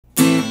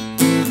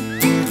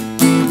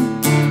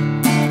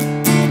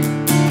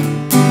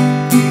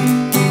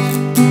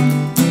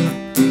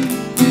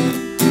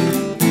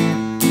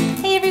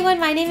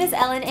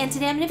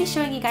I'm going to be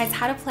showing you guys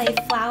how to play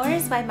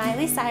Flowers by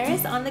Miley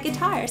Cyrus on the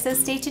guitar, so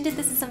stay tuned if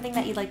this is something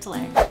that you'd like to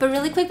learn. But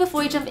really quick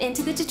before we jump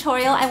into the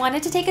tutorial, I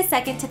wanted to take a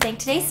second to thank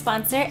today's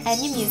sponsor,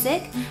 Enya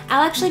Music.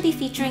 I'll actually be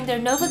featuring their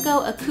Nova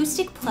Go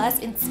Acoustic Plus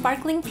in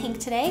sparkling pink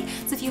today,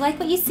 so if you like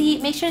what you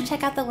see, make sure to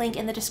check out the link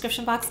in the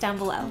description box down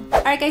below.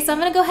 Alright guys, so I'm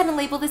going to go ahead and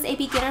label this a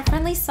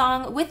beginner-friendly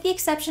song with the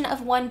exception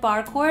of one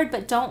bar chord,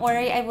 but don't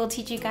worry, I will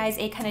teach you guys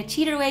a kind of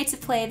cheater way to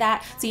play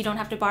that so you don't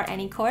have to bar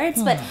any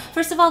chords. But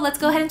first of all, let's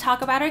go ahead and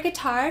talk about our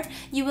guitar.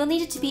 You will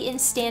need it to be in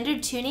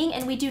standard tuning,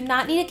 and we do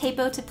not need a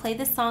capo to play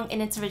this song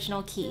in its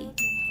original key.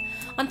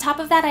 On top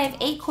of that, I have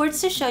 8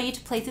 chords to show you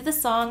to play through the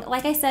song.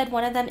 Like I said,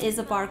 one of them is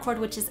a bar chord,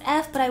 which is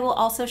F, but I will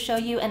also show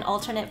you an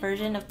alternate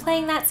version of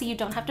playing that so you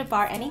don't have to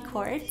bar any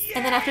chords.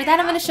 And then after that,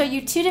 I'm going to show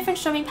you 2 different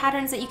strumming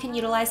patterns that you can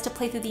utilize to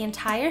play through the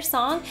entire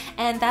song,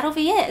 and that'll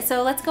be it.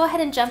 So let's go ahead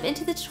and jump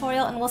into the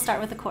tutorial, and we'll start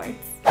with the chords.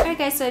 Alright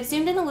guys, so I've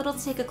zoomed in a little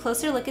to take a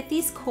closer look at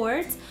these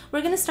chords. We're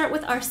going to start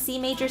with our C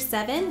major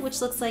 7, which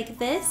looks like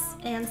this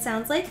and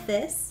sounds like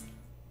this.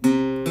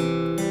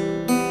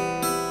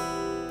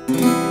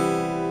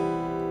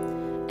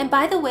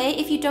 By the way,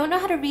 if you don't know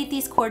how to read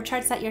these chord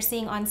charts that you're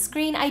seeing on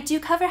screen, I do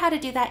cover how to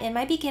do that in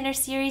my beginner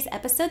series,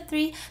 episode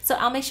 3, so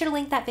I'll make sure to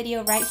link that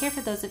video right here for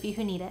those of you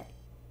who need it.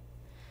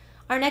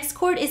 Our next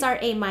chord is our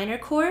A minor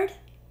chord.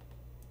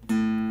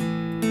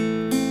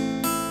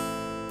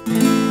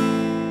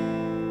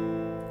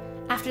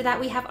 After that,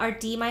 we have our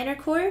D minor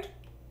chord.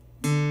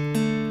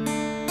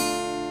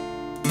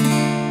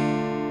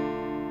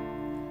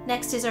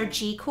 Next is our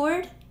G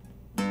chord.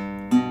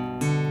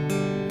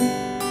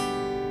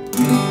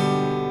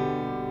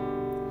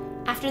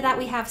 After that,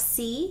 we have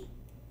C.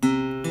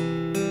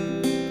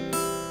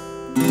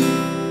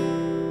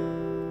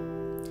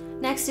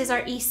 Next is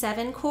our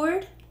E7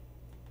 chord.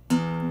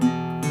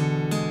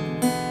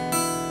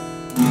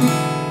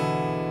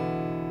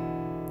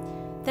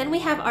 Then we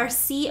have our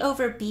C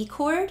over B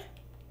chord.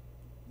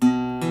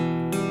 And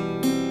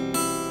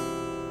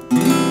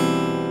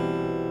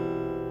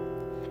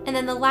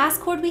then the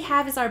last chord we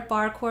have is our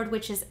bar chord,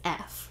 which is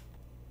F.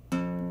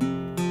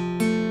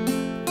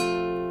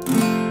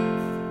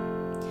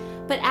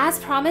 But as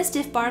promised,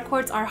 if bar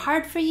chords are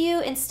hard for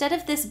you, instead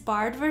of this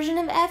barred version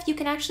of F, you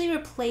can actually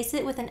replace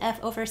it with an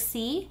F over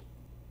C.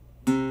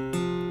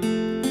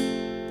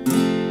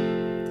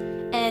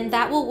 And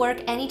that will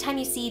work anytime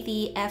you see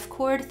the F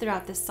chord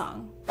throughout this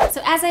song.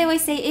 So as I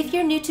always say, if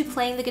you're new to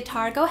playing the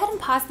guitar, go ahead and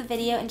pause the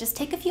video and just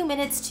take a few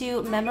minutes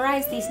to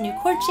memorize these new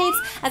chord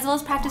shapes, as well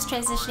as practice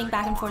transitioning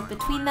back and forth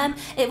between them.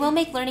 It will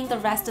make learning the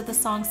rest of the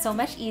song so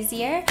much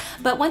easier.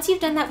 But once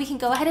you've done that, we can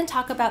go ahead and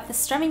talk about the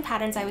strumming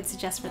patterns I would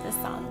suggest for this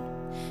song.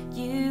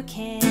 You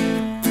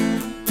can.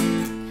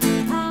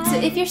 So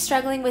if you're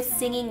struggling with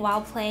singing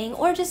while playing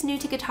or just new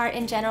to guitar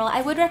in general,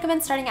 I would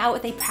recommend starting out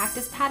with a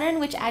practice pattern,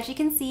 which as you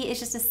can see is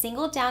just a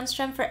single down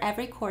strum for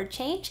every chord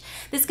change.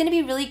 This is going to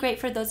be really great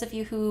for those of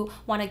you who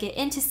want to get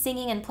into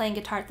singing and playing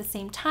guitar at the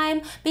same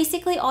time.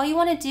 Basically, all you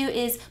want to do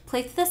is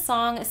play through the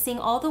song, sing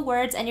all the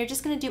words, and you're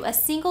just going to do a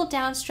single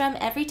down strum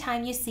every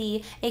time you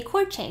see a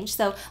chord change.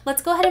 So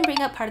let's go ahead and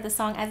bring up part of the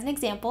song as an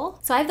example.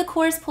 So I have the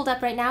chorus pulled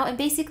up right now, and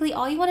basically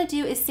all you want to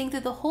do is sing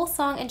through the whole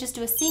song and just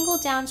do a single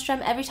down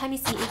strum every time you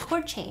see a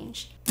chord change.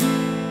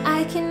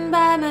 I can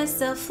buy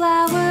myself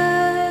flowers,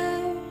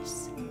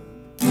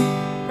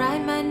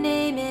 write my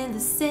name in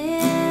the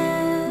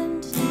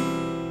sand.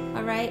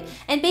 Alright,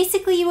 and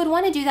basically you would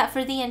want to do that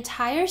for the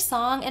entire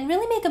song and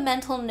really make a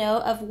mental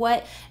note of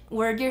what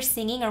word you're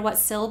singing or what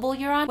syllable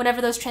you're on whenever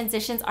those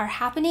transitions are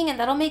happening, and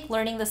that'll make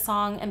learning the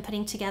song and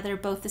putting together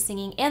both the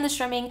singing and the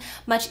strumming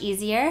much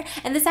easier.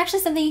 And this is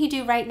actually something you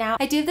can do right now.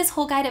 I do have this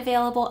whole guide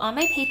available on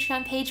my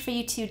Patreon page for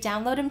you to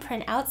download and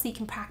print out so you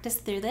can practice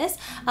through this.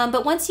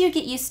 But once you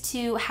get used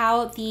to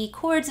how the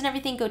chords and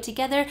everything go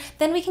together,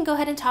 then we can go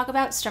ahead and talk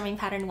about strumming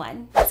pattern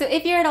 1. So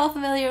if you're at all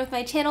familiar with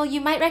my channel, you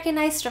might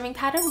recognize strumming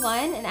pattern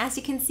 1, and as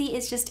you can see,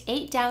 it's just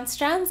 8 down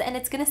strums, and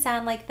it's going to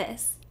sound like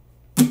this.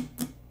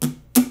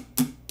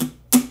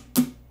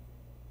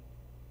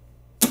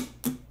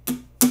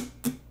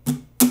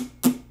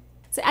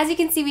 So as you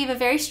can see, we have a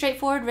very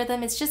straightforward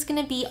rhythm. It's just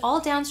going to be all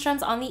down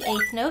strums on the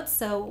 8th note.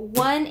 So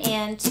 1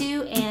 and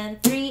 2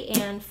 and 3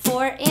 and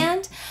 4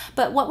 and.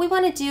 But what we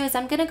want to do is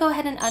I'm going to go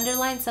ahead and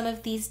underline some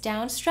of these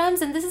down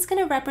strums, and this is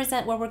going to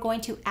represent where we're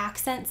going to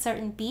accent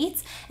certain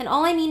beats. And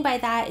all I mean by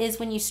that is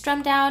when you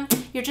strum down,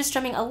 you're just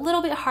strumming a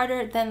little bit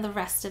harder than the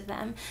rest of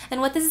them.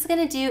 And what this is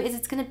going to do is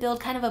it's going to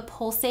build kind of a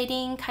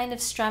pulsating kind of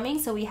strumming.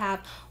 So we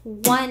have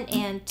 1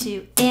 and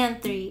 2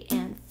 and 3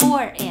 and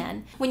 4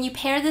 and. When you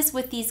pair this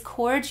with these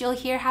chords, you'll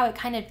hear how it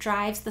kind of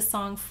drives the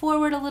song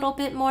forward a little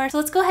bit more. So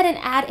let's go ahead and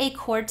add a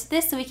chord to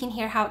this so we can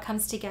hear how it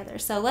comes together.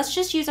 So let's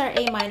just use our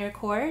A minor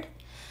chord.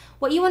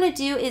 What you want to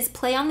do is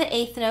play on the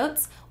 8th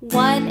notes,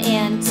 1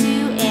 and 2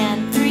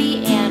 and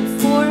 3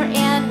 and 4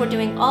 and. We're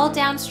doing all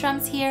down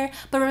strums here,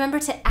 but remember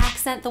to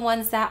accent the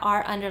ones that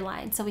are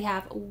underlined. So we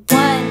have 1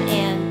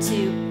 and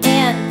 2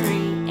 and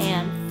 3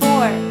 and 4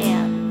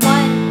 and 1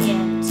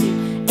 and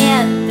 2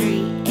 and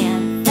 3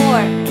 and 4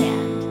 and.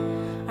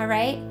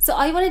 right? So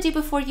all you want to do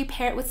before you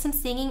pair it with some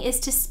singing is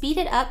to speed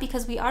it up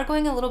because we are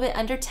going a little bit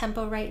under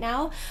tempo right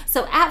now.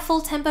 So at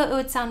full tempo, it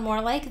would sound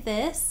more like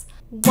this.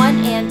 1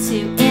 and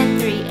 2 and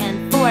 3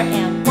 and 4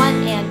 and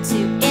 1 and 2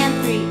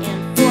 and 3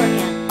 and 4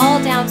 and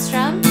all down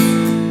strums.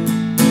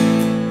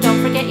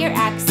 Don't forget your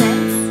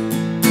accents.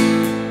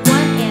 1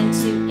 and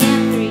 2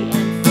 and 3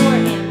 and 4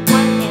 and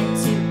 1 and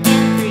 2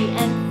 and 3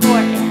 and 4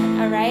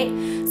 and, all right?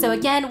 So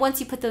again, once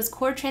you put those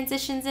chord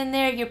transitions in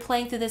there, you're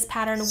playing through this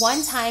pattern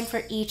one time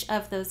for each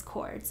of those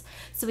chords.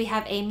 So we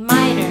have a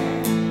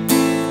minor,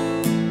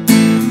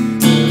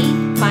 D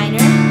minor,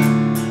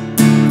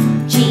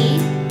 G,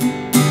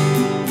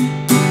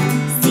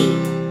 C.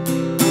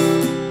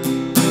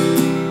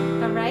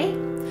 All right?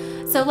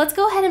 So let's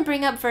go ahead and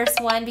bring up verse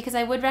 1 because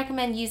I would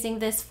recommend using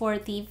this for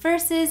the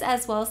verses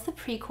as well as the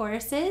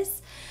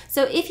pre-choruses.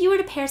 So if you were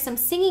to pair some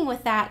singing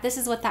with that, this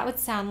is what that would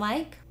sound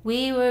like.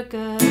 We were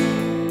good,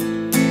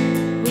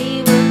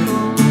 we were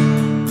gold,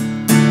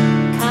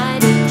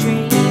 kind of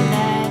dream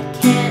that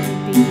can't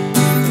be.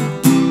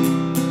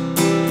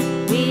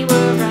 We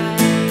were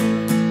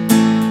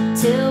right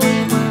till we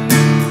weren't,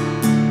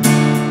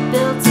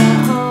 built a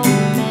home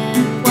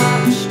and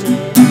watched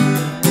it.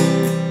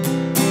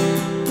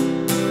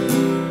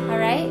 All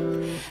right?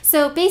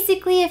 So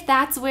basically, if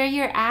that's where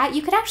you're at,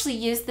 you could actually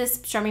use this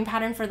strumming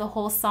pattern for the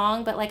whole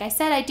song, but like I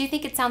said, I do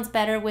think it sounds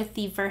better with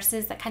the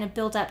verses that kind of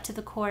build up to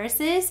the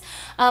choruses.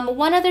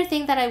 One other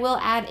thing that I will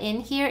add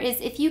in here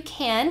is if you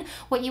can,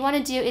 what you want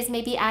to do is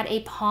maybe add a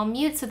palm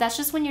mute. So that's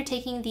just when you're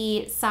taking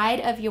the side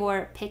of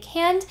your pick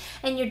hand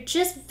and you're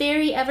just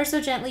very ever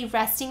so gently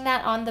resting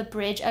that on the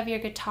bridge of your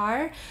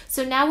guitar.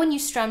 So now when you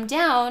strum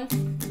down,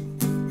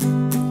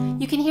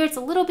 you can hear it's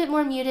a little bit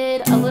more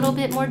muted, a little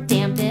bit more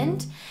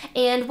dampened.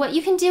 And what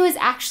you can do is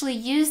actually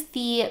use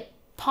the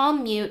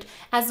palm mute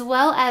as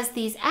well as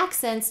these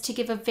accents to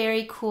give a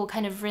very cool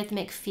kind of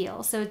rhythmic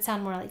feel. So it'd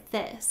sound more like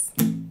this.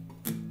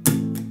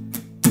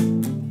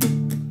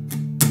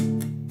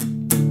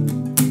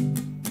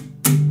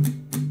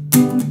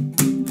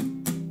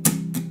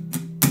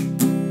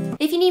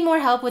 If you need more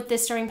help with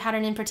this strumming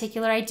pattern in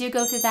particular, I do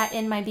go through that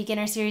in my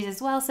beginner series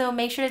as well, so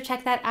make sure to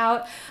check that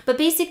out. But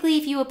basically,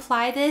 if you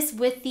apply this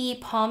with the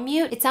palm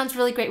mute, it sounds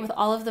really great with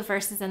all of the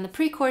verses and the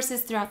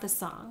pre-choruses throughout the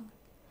song.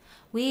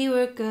 We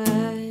were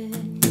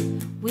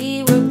good,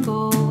 we were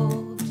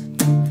gold,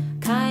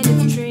 kind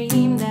of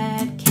dream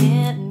that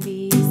can't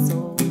be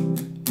sold.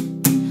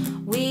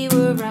 We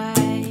were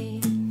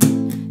right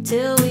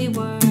till we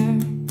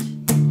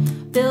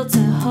weren't, built a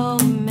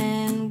home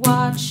and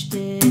watched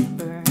it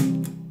burn.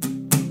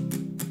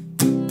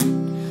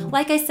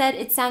 Like I said,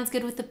 it sounds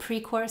good with the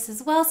pre-chorus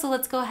as well, so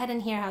let's go ahead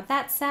and hear how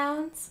that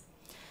sounds.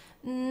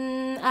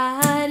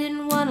 I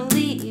didn't want to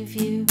leave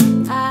you,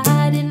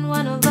 I didn't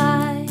want to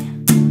lie.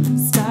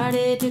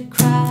 Started to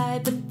cry,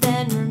 but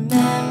then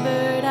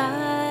remembered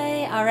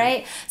I. All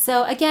right,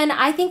 so again,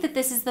 I think that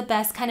this is the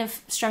best kind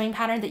of strumming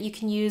pattern that you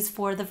can use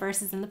for the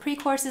verses and the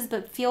pre-choruses,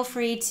 but feel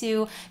free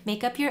to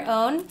make up your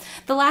own.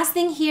 The last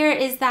thing here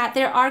is that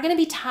there are going to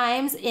be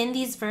times in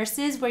these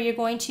verses where you're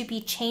going to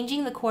be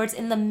changing the chords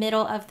in the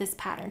middle of this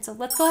pattern. So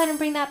let's go ahead and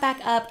bring that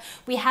back up.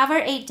 We have our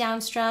 8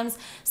 down strums.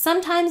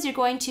 Sometimes you're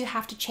going to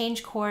have to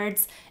change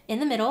chords in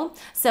the middle.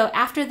 So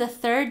after the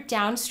 3rd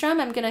down strum,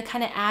 I'm going to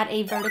kind of add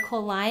a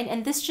vertical line,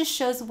 and this just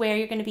shows where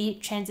you're going to be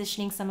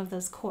transitioning some of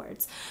those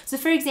chords. So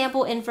for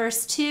example, in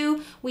verse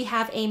 2, we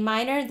have a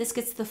minor. This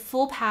gets the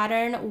full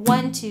pattern,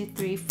 1, 2,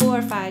 3,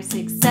 4, 5,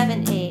 6,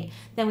 7, 8.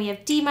 Then we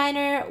have D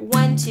minor,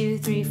 1, 2,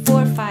 3,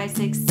 4, 5,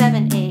 6,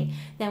 7, 8.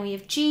 Then we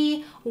have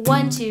G,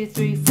 1, 2,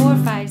 3, 4,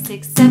 5,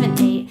 6, 7,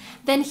 8.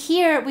 Then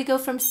here we go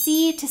from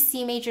C to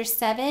C major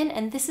 7,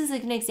 and this is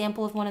an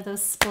example of one of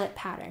those split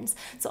patterns.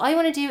 So all you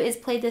want to do is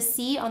play the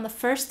C on the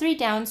first 3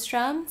 down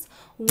strums,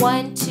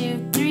 1,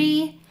 2,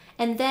 3,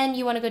 and then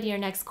you want to go to your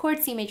next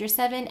chord, C major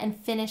 7, and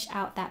finish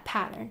out that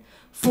pattern.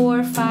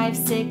 4, 5,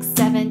 6,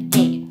 7,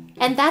 8.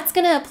 And that's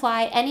going to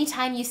apply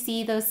anytime you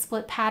see those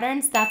split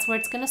patterns. That's where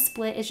it's going to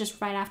split, is just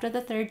right after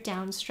the 3rd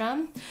down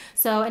strum.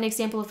 So an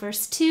example of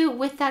verse 2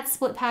 with that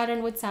split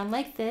pattern would sound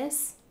like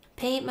this.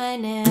 Paint my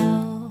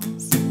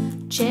nails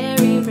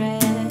cherry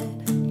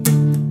red,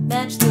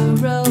 match the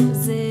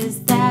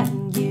roses that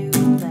you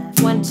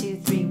left. 1, 2,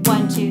 3,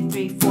 1, 2,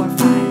 3, 4,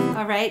 5.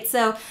 All right,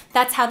 so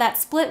that's how that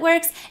split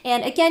works.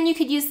 And again, you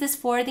could use this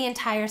for the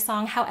entire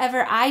song.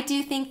 However, I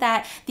do think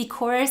that the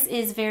chorus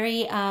is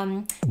very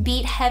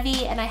beat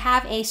heavy, and I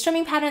have a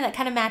strumming pattern that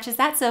kind of matches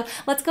that. So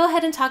let's go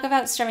ahead and talk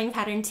about strumming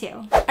pattern 2.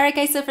 All right,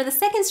 guys, so for the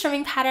second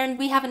strumming pattern,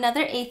 we have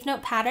another 8th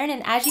note pattern.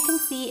 And as you can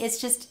see,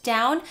 it's just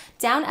down,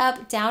 down,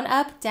 up, down,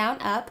 up, down,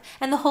 up.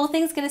 And the whole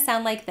thing's gonna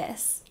sound like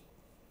this.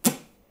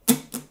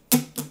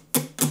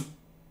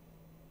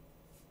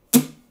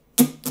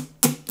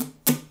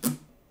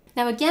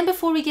 Now again,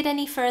 before we get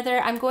any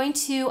further, I'm going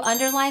to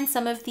underline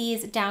some of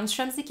these down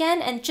strums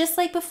again, and just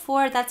like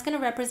before, that's going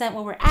to represent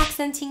where we're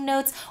accenting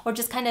notes or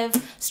just kind of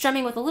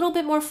strumming with a little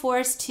bit more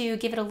force to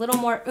give it a little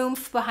more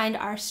oomph behind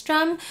our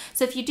strum.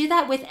 So if you do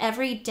that with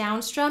every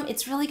down strum,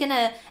 it's really going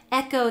to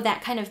echo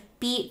that kind of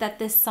beat that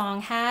this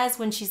song has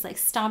when she's like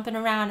stomping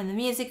around in the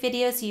music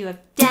video. So you have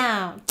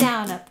down,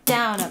 down, up,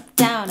 down, up,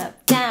 down,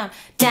 up, down,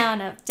 down,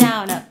 up,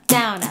 down, up,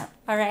 down, up.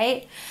 All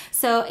right.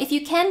 So if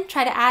you can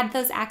try to add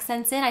those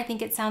accents in, I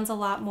think it sounds a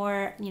lot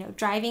more,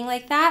 driving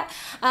like that.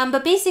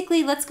 But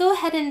basically, let's go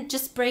ahead and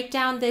just break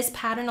down this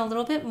pattern a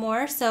little bit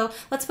more. So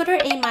let's put our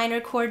A minor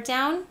chord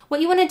down.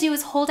 What you want to do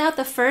is hold out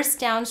the first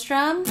down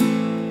strum,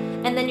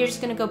 and then you're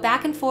just going to go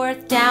back and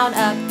forth, down,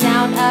 up,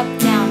 down, up,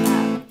 down,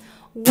 up.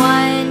 1, 2,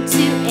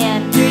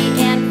 and 3,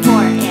 and 4,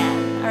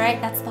 and. All right,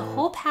 that's the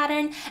whole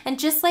pattern. And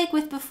just like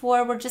with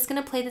before, we're just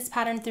going to play this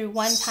pattern through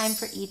one time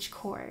for each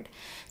chord.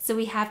 So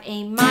we have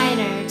A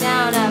minor,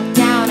 down, up,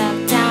 down,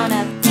 up, down,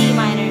 up, D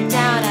minor,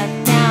 down,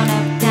 up, down,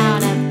 up,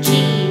 down, up, G,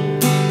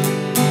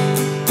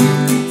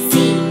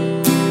 C.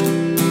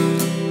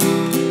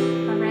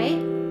 All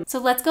right, so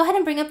let's go ahead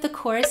and bring up the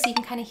chorus so you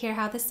can kind of hear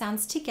how this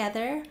sounds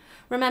together.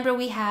 Remember,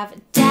 we have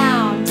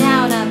down,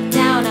 down, up,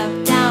 down,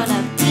 up, down,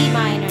 up, D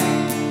minor,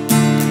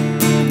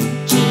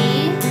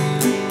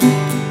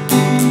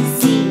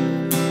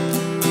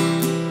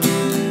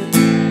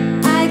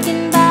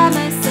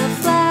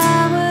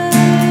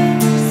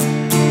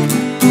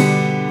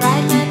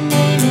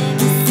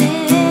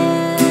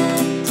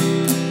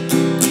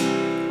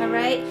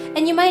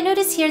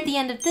 here at the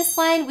end of this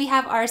line, we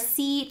have our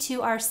C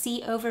to our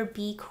C over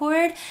B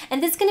chord.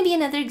 And this is going to be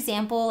another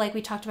example, like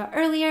we talked about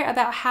earlier,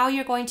 about how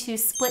you're going to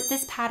split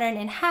this pattern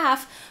in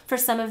half for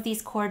some of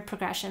these chord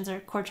progressions or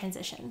chord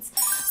transitions.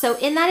 So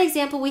in that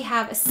example, we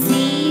have a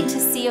C to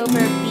C over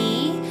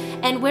B.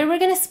 And where we're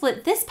going to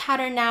split this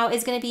pattern now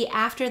is going to be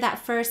after that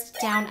first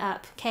down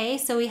up. Okay,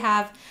 so we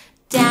have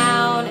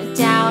down,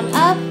 down,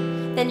 up.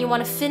 Then you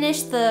want to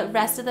finish the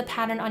rest of the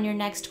pattern on your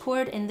next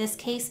chord, in this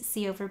case,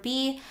 C over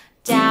B.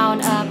 Down,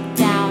 up,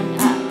 down,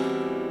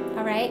 up.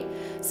 All right.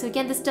 So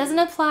again, this doesn't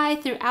apply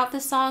throughout the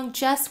song,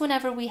 just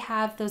whenever we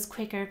have those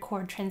quicker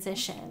chord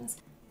transitions.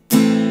 All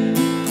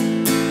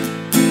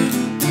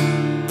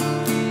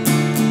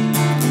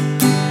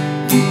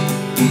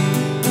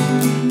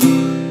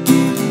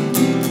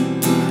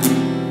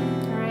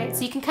right.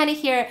 So you can kind of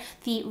hear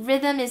the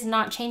rhythm is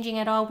not changing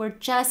at all. We're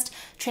just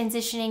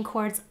transitioning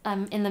chords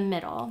in the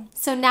middle.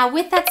 So now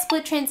with that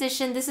split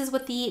transition, this is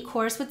what the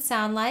chorus would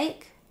sound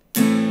like.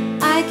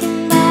 I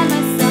can buy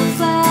myself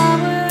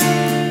flowers,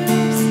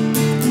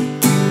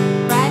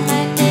 write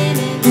my name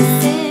in the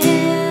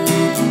sand,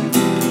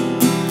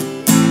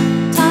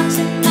 talk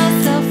to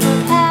myself for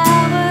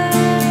hours,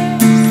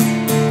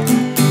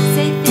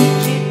 say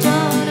things you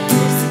don't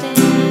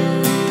understand.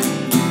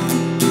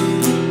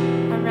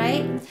 All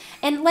right?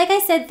 And like I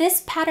said,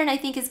 this pattern I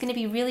think is going to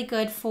be really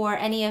good for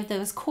any of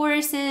those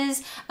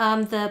choruses,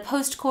 the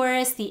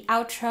post-chorus, the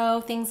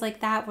outro, things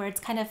like that, where it's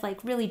kind of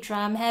like really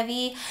drum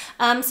heavy.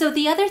 So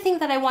the other thing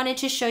that I wanted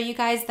to show you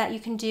guys that you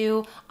can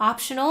do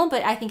optional,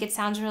 but I think it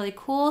sounds really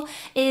cool,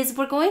 is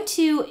we're going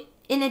to,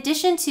 in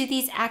addition to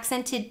these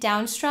accented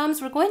down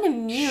strums, we're going to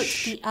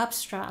mute the up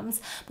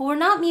strums, but we're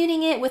not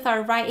muting it with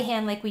our right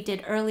hand like we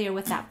did earlier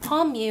with that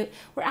palm mute.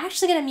 We're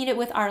actually going to mute it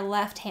with our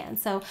left hand.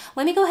 So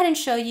let me go ahead and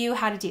show you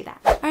how to do that.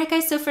 All right,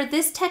 guys, so for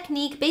this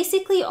technique,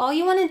 basically all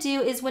you want to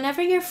do is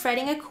whenever you're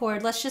fretting a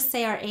chord, let's just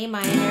say our A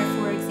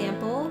minor, for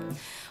example,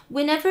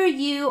 whenever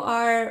you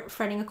are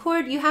fretting a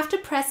chord, you have to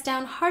press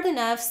down hard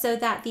enough so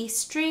that the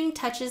string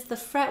touches the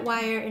fret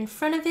wire in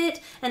front of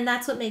it, and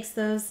that's what makes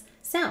those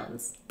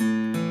sounds.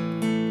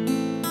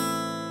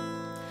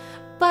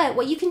 But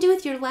what you can do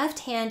with your left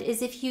hand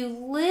is if you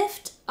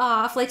lift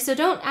off, like, so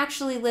don't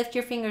actually lift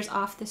your fingers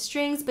off the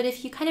strings, but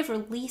if you kind of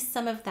release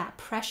some of that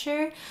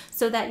pressure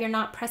so that you're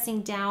not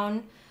pressing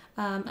down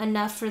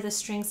enough for the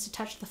strings to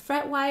touch the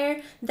fret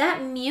wire,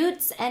 that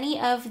mutes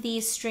any of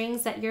these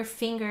strings that your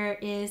finger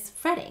is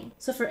fretting.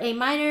 So for A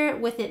minor,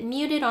 with it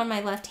muted on my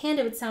left hand,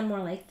 it would sound more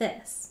like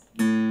this.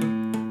 All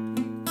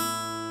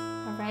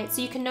right,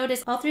 so you can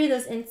notice all three of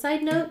those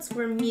inside notes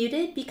were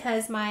muted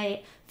because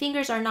my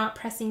fingers are not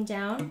pressing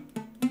down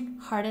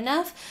hard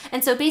enough.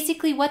 And so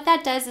basically what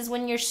that does is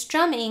when you're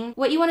strumming,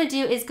 what you want to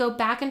do is go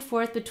back and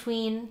forth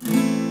between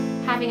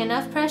having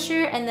enough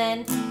pressure and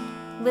then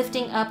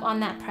lifting up on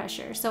that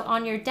pressure. So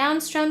on your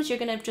down strums, you're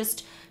going to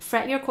just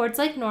fret your chords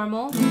like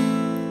normal,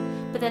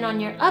 but then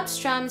on your up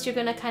strums, you're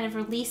going to kind of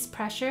release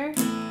pressure,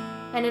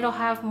 and it'll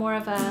have more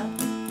of a,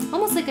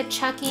 almost like a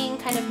chucking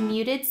kind of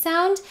muted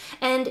sound.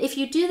 And if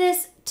you do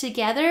this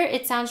together,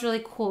 it sounds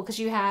really cool because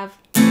you have,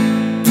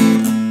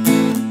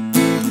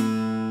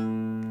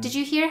 did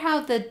you hear how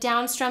the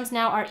down strums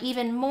now are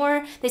even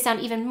more, they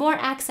sound even more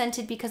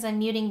accented because I'm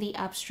muting the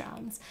up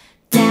strums.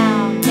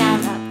 Down,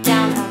 down, up,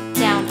 down, up,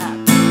 down, up.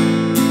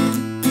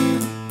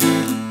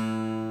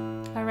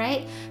 All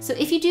right, so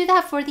if you do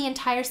that for the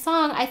entire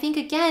song, I think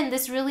again,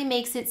 this really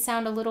makes it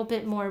sound a little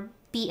bit more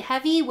beat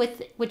heavy,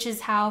 which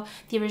is how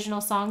the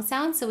original song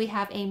sounds. So we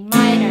have a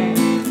minor,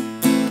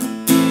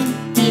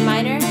 D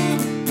minor,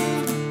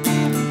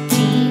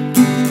 G,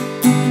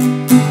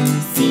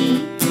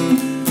 C,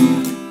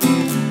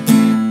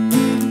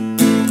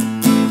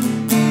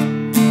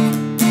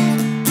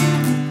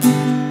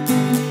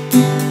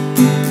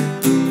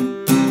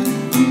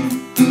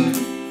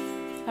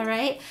 all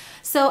right.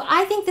 So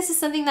I think this is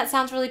something that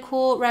sounds really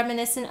cool,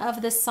 reminiscent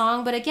of the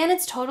song, but again,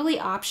 it's totally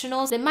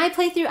optional. In my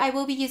playthrough, I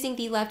will be using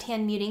the left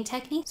hand muting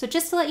technique. So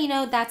just to let you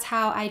know, that's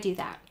how I do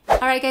that.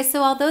 All right guys,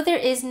 so although there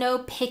is no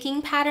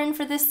picking pattern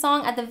for this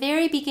song, at the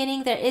very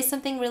beginning, there is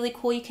something really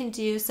cool you can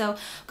do. So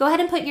go ahead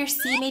and put your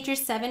C major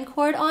 7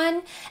 chord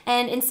on,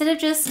 and instead of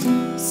just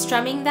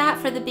strumming that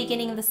for the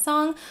beginning of the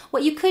song,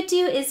 what you could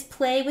do is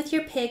play with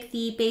your pick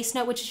the bass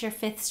note, which is your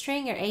 5th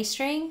string, your A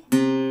string,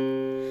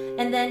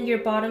 and then your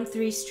bottom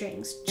 3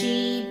 strings,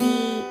 G, B,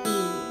 E,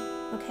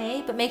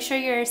 okay? But make sure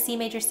your C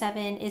major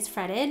 7 is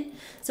fretted.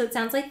 So it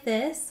sounds like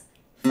this,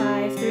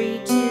 5,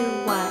 3, 2,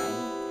 1.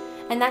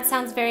 And that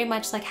sounds very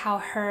much like how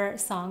her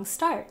song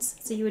starts.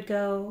 So you would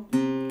go,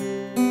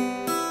 and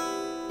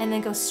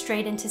then go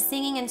straight into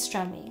singing and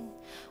strumming.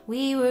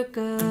 We were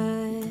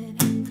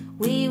good,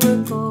 we were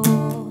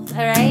gold.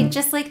 All right,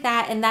 just like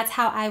that. And that's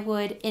how I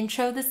would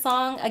intro the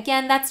song.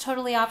 Again, that's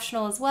totally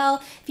optional as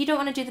well. If you don't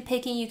want to do the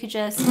picking, you could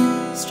just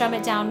strum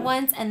it down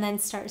once and then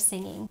start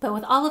singing. But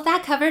with all of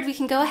that covered, we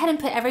can go ahead and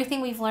put everything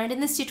we've learned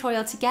in this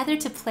tutorial together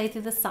to play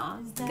through the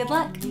song. Good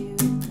luck.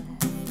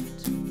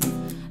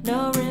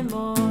 No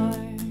remorse,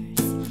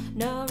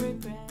 no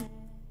regret.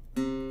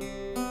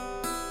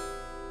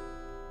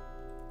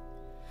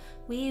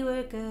 We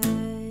were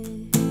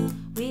good,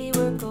 we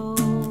were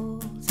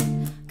gold,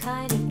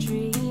 kind of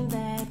dream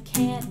that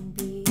can't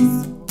be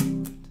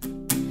sold.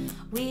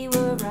 We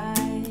were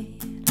right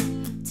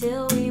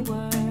till we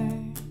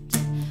weren't,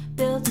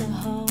 built a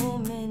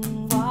home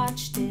and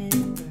watched it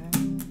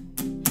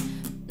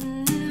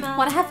burn.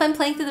 Want to have fun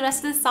playing through the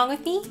rest of this song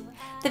with me?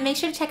 Then make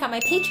sure to check out my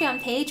Patreon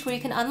page where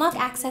you can unlock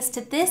access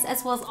to this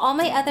as well as all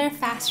my other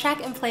fast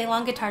track and play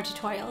along guitar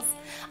tutorials.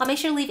 I'll make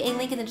sure to leave a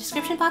link in the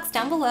description box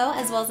down below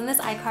as well as in this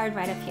iCard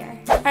right up here.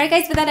 Alright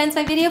guys, but that ends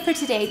my video for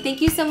today.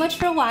 Thank you so much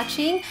for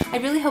watching. I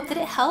really hope that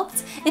it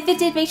helped. If it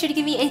did, make sure to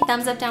give me a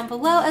thumbs up down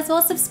below as well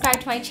as subscribe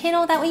to my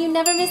channel. That way you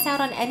never miss out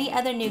on any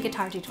other new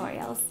guitar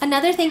tutorials.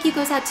 Another thank you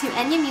goes out to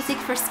Enya Music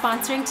for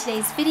sponsoring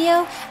today's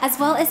video, as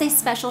well as a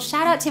special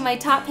shout out to my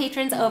top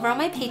patrons over on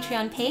my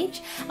Patreon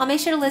page. I'll make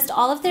sure to list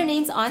all of their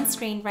names on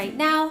screen right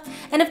now.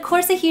 And of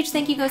course, a huge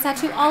thank you goes out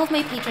to all of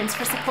my patrons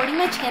for supporting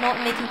my channel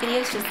and making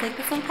videos just like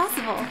this one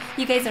possible.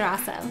 You guys are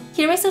awesome.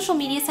 Here are my social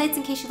media sites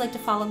in case you'd like to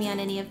follow me on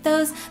any of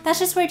those. That's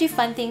just where I do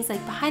fun things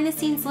like behind the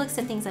scenes looks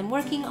at things I'm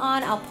working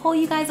on. I'll poll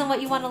you guys on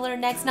what you want to learn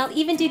next, and I'll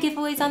even do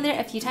giveaways on there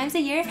a few times a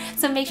year,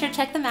 so make sure to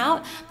check them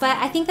out. But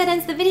I think that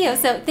ends the video,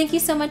 so thank you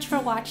so much for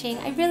watching.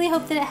 I really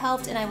hope that it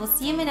helped, and I will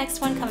see you in my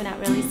next one coming out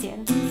really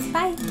soon.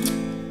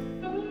 Bye!